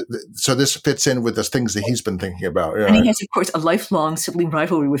 So so this fits in with the things that he's been thinking about. And he has, of course, a lifelong sibling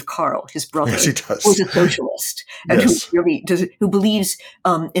rivalry with Karl, his brother, yes, he does. who's a socialist and who believes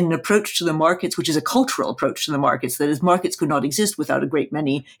in an approach to the markets, which is a cultural approach to the markets, that is, markets could not exist without a great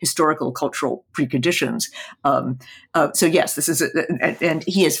many historical cultural preconditions. So yes, this is, and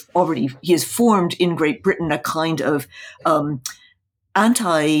he has formed in Great Britain a kind of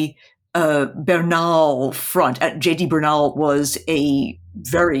Bernal front. J.D. Bernal was a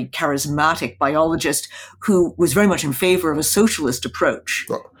very charismatic biologist who was very much in favor of a socialist approach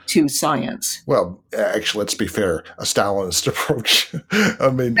to science. Well, actually, let's be fair, a Stalinist approach. I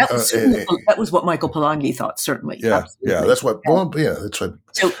mean, that was what Michael Polanyi thought, certainly. Yeah, absolutely. Yeah, that's what. Well, yeah, that's what.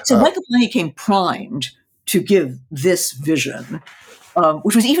 So Michael Polanyi came primed to give this vision,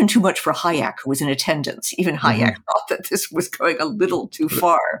 which was even too much for Hayek, who was in attendance. Even Hayek thought that this was going a little too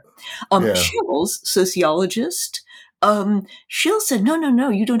far. Schills, sociologist, Schills said, no,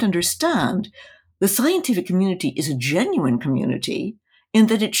 you don't understand. The scientific community is a genuine community in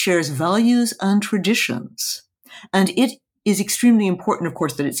that it shares values and traditions. And it is extremely important, of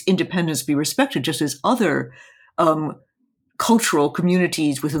course, that its independence be respected, just as other cultural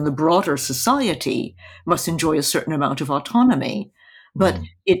communities within the broader society must enjoy a certain amount of autonomy. But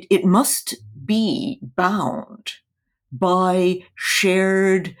it must be bound by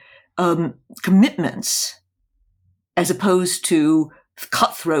shared commitments as opposed to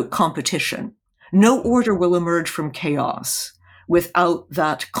cutthroat competition. No order will emerge from chaos without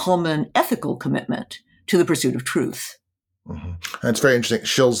that common ethical commitment to the pursuit of truth. And it's very interesting.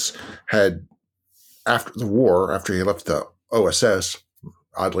 Schills had, after the war, after he left the OSS,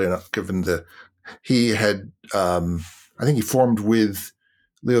 oddly enough, he had, I think he formed with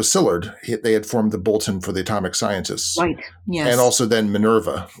Leo Szilard. They had formed the Bulletin for the Atomic Scientists. Right, yes. And also then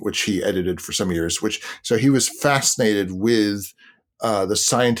Minerva, which he edited for some years, so he was fascinated with the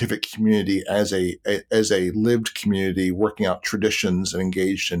scientific community as a lived community, working out traditions and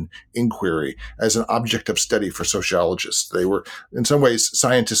engaged in inquiry as an object of study for sociologists. They were, in some ways,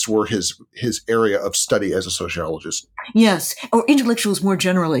 scientists were his area of study as a sociologist. Yes, or intellectuals more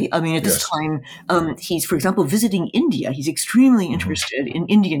generally. I mean, at this time, he's, for example, visiting India. He's extremely interested in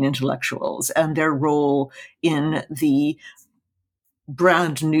Indian intellectuals and their role in the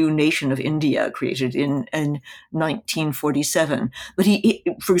brand new nation of India created in 1947. But he,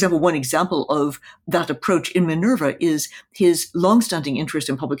 for example, one example of that approach in Minerva is his longstanding interest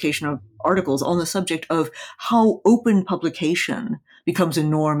in publication of articles on the subject of how open publication becomes a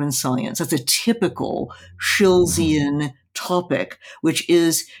norm in science. That's a typical Schillsian topic, which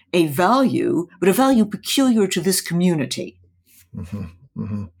is a value, but a value peculiar to this community.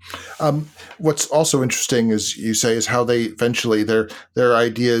 What's also interesting, as you say, is how they eventually their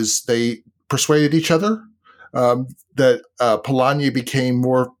ideas, they persuaded each other. That Polanyi became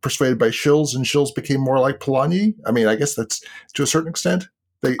more persuaded by Schills, and Schills became more like Polanyi. I mean, I guess that's to a certain extent.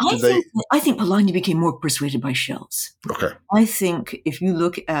 I think Polanyi became more persuaded by Schills. Okay. I think if you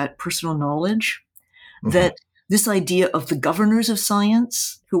look at personal knowledge, that this idea of the governors of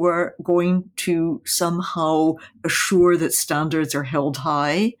science who are going to somehow assure that standards are held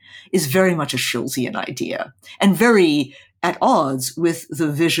high is very much a Schillsian idea and very at odds with the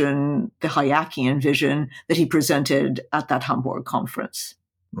vision, the Hayekian vision that he presented at that Hamburg conference.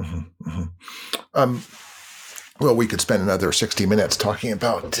 Well, we could spend another 60 minutes talking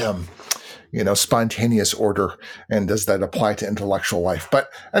about spontaneous order, and does that apply to intellectual life? But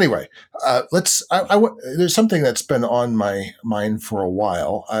anyway, there's something that's been on my mind for a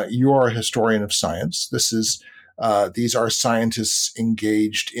while. You are a historian of science. These are scientists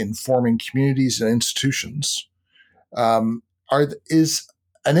engaged in forming communities and institutions. Is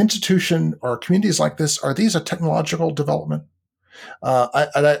an institution or communities like this, are these a technological development? I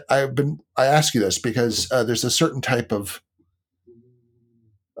ask you this because there's a certain type of,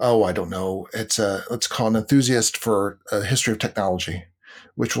 I don't know. It's let's call an enthusiast for a history of technology,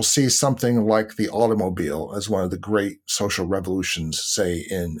 which will see something like the automobile as one of the great social revolutions, say,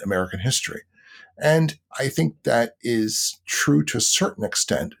 in American history. And I think that is true to a certain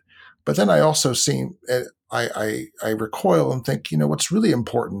extent. But then I also I recoil and think, what's really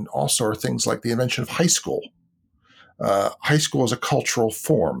important also are things like the invention of high school. High school is a cultural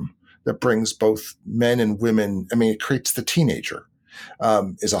form that brings both men and women. I mean, it creates the teenager.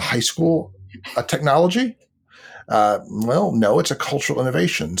 Is a high school a technology? Well, no, it's a cultural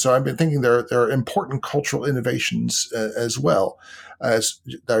innovation. So I've been thinking there are important cultural innovations as well, as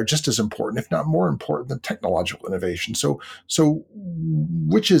that are just as important, if not more important, than technological innovation. So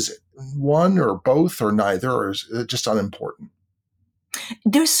which is it? one or both or neither, or is it just unimportant?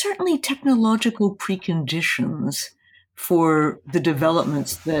 There's certainly technological preconditions for the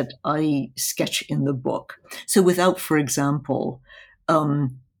developments that I sketch in the book. So without, for example,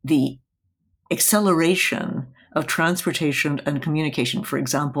 the acceleration of transportation and communication, for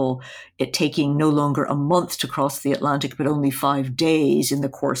example, it taking no longer a month to cross the Atlantic, but only 5 days in the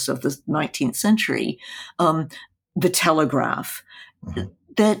course of the 19th century, the telegraph,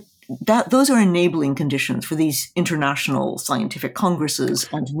 those are enabling conditions for these international scientific congresses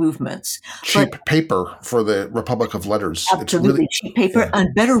and movements. Cheap paper for the Republic of Letters. Absolutely, cheap paper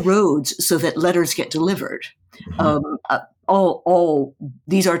and better roads so that letters get delivered. All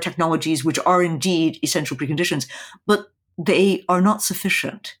these are technologies which are indeed essential preconditions, but they are not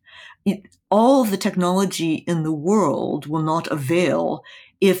sufficient. All of the technology in the world will not avail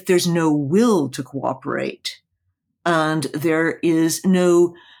if there's no will to cooperate and there is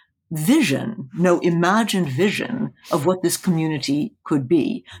no vision, no imagined vision of what this community could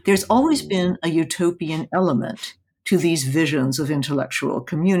be. There's always been a utopian element to these visions of intellectual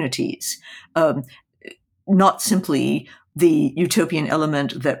communities. Not simply the utopian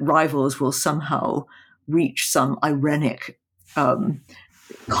element that rivals will somehow reach some irenic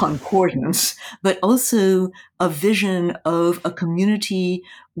concordance, but also a vision of a community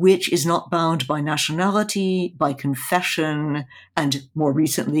which is not bound by nationality, by confession, and more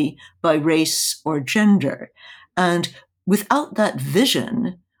recently, by race or gender. And without that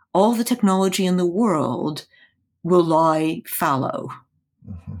vision, all the technology in the world will lie fallow.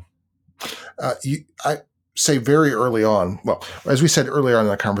 I say very early on, well, as we said earlier on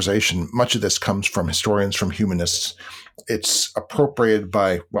in the conversation, much of this comes from historians, from humanists. It's appropriated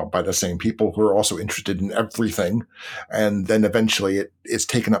by the same people who are also interested in everything. And then eventually it is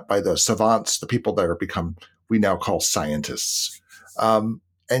taken up by the savants, the people that we now call scientists. And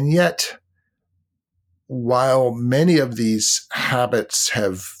yet, while many of these habits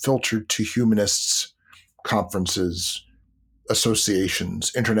have filtered to humanists, conferences,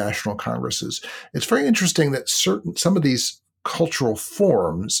 associations, international congresses, it's very interesting that some of these cultural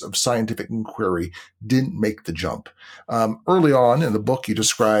forms of scientific inquiry didn't make the jump. Early on in the book, you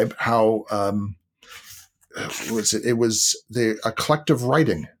describe how it was a collective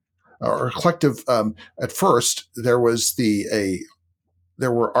writing, or a collective. At first, there were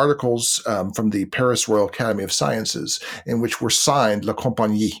articles from the Paris Royal Academy of Sciences in which were signed La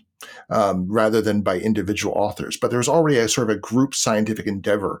Compagnie, rather than by individual authors. But there's already a sort of a group scientific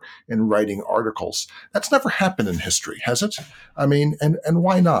endeavor in writing articles. That's never happened in history, has it? I mean, and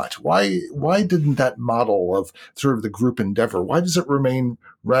why not? Why didn't that model of sort of the group endeavor, why does it remain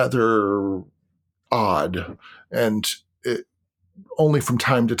rather odd and only from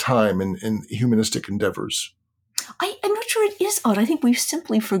time to time in humanistic endeavors? I'm not sure it is odd. I think we've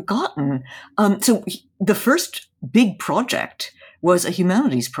simply forgotten. So the first big project was a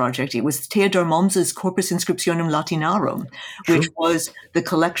humanities project. It was Theodor Momse's Corpus Inscriptionum Latinarum, which was the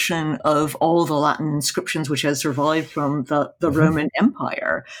collection of all the Latin inscriptions which has survived from the Roman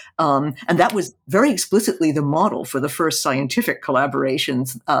Empire. And that was very explicitly the model for the first scientific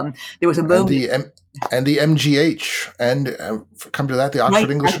collaborations. There was a moment... And the MGH, and come to that, the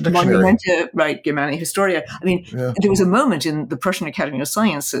Oxford English Dictionary. Right, Germania Historia. I mean, there was a moment in the Prussian Academy of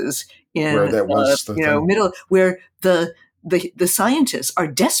Sciences where the scientists are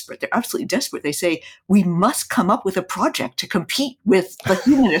desperate. They're absolutely desperate. They say, we must come up with a project to compete with the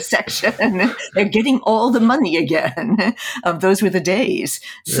humanist section. They're getting all the money again. Those were the days.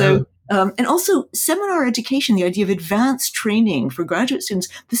 So, and also seminar education, the idea of advanced training for graduate students.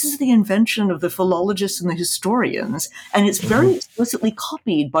 This is the invention of the philologists and the historians. And it's very explicitly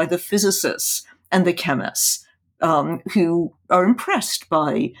copied by the physicists and the chemists, who are impressed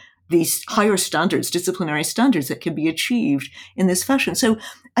by these higher standards, disciplinary standards that can be achieved in this fashion. So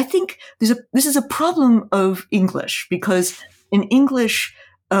I think this is a problem of English, because in English,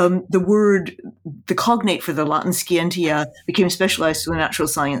 the cognate for the Latin scientia became specialized in the natural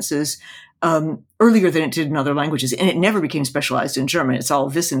sciences earlier than it did in other languages, and it never became specialized in German. It's all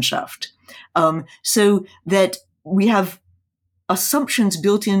Wissenschaft. So that we have assumptions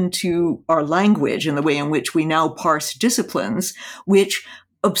built into our language and the way in which we now parse disciplines, which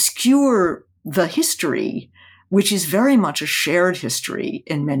obscure the history, which is very much a shared history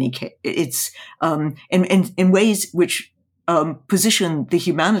in many cases. It's in ways which position the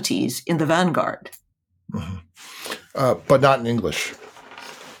humanities in the vanguard. But not in English.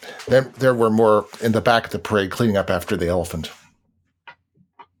 There were more in the back of the parade cleaning up after the elephant.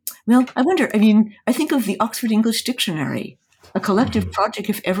 Well, I wonder, I think of the Oxford English Dictionary, a collective project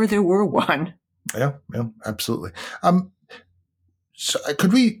if ever there were one. Yeah, absolutely. So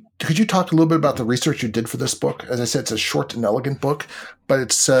could we Could you talk a little bit about the research you did for this book? As I said, it's a short and elegant book, but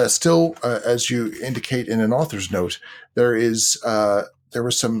it's still, as you indicate in an author's note, you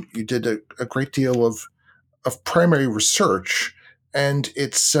did a great deal of primary research, and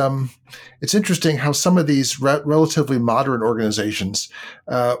it's interesting how some of these relatively modern organizations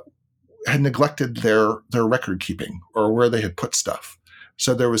had neglected their record keeping or where they had put stuff.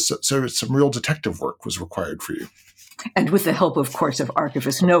 So there was some real detective work was required for you. And with the help, of course, of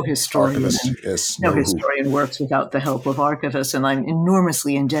archivists. No historian works without the help of archivists. And I'm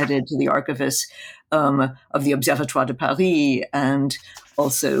enormously indebted to the archivists of the Observatoire de Paris and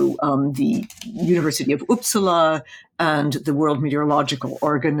also the University of Uppsala and the World Meteorological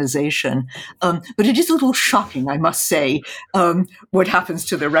Organization. But it is a little shocking, I must say, what happens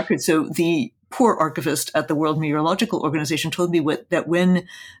to the record. So the poor archivist at the World Meteorological Organization told me that when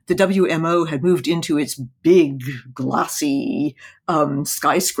the WMO had moved into its big, glassy,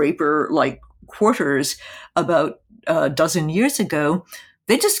 skyscraper-like quarters about a dozen years ago,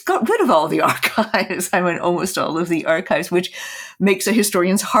 they just got rid of all the archives. I mean, almost all of the archives, which makes a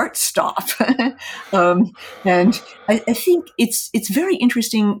historian's heart stop. And I think it's very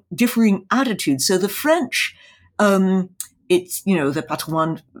interesting, differing attitudes. So the French, it's, the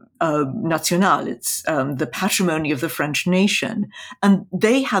patrimoine national, it's the patrimony of the French nation. And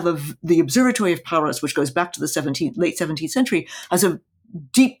they have the Observatory of Paris, which goes back to the late 17th century, has a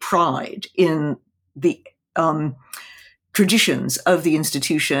deep pride in the traditions of the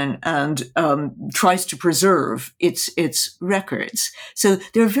institution and tries to preserve its records. So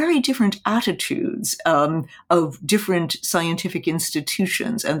there are very different attitudes of different scientific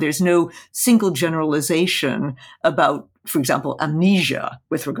institutions, and there's no single generalization about, for example, amnesia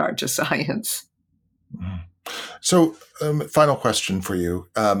with regard to science. So, final question for you.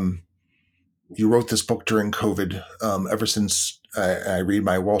 You wrote this book during COVID. Ever since I read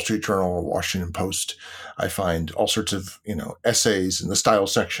my Wall Street Journal or Washington Post, I find all sorts of, essays in the style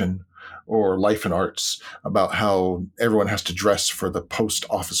section or life and arts about how everyone has to dress for the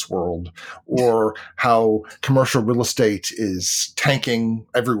post-office world, or how commercial real estate is tanking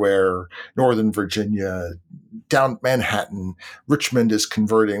everywhere, Northern Virginia, down Manhattan, Richmond,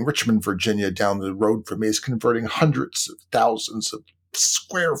 Virginia, down the road from me, is converting hundreds of thousands of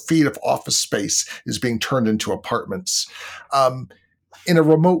square feet of office space is being turned into apartments. In a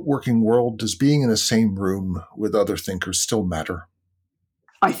remote working world, does being in the same room with other thinkers still matter?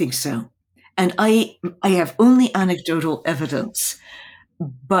 I think so. And I have only anecdotal evidence,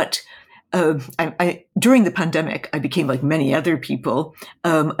 but during the pandemic, I became, like many other people,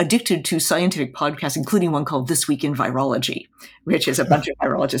 addicted to scientific podcasts, including one called This Week in Virology, which is a bunch of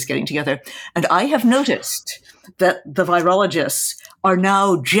virologists getting together. And I have noticed that the virologists are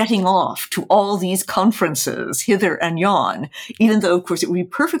now jetting off to all these conferences hither and yon, even though, of course, it would be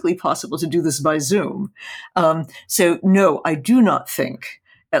perfectly possible to do this by Zoom. So no, I do not think,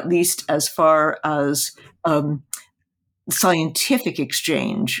 at least as far as scientific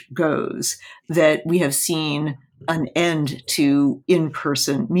exchange goes, that we have seen an end to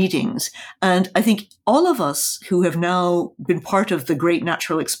in-person meetings. And I think all of us who have now been part of the great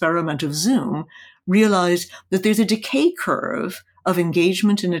natural experiment of Zoom realize that there's a decay curve of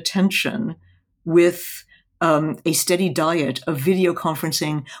engagement and attention with a steady diet of video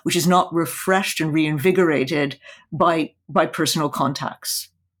conferencing, which is not refreshed and reinvigorated by personal contacts.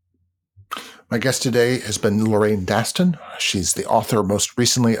 My guest today has been Lorraine Daston. She's the author most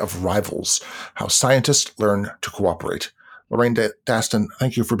recently of Rivals, How Scientists Learn to Cooperate. Lorraine Daston,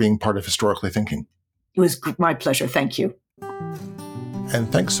 thank you for being part of Historically Thinking. It was my pleasure. Thank you.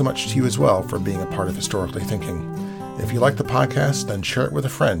 And thanks so much to you as well for being a part of Historically Thinking. If you like the podcast, then share it with a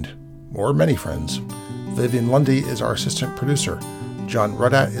friend, or many friends. Vivian Lundy is our assistant producer. John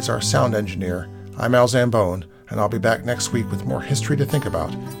Ruddat is our sound engineer. I'm Al Zambone, and I'll be back next week with more history to think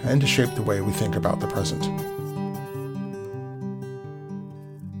about and to shape the way we think about the present.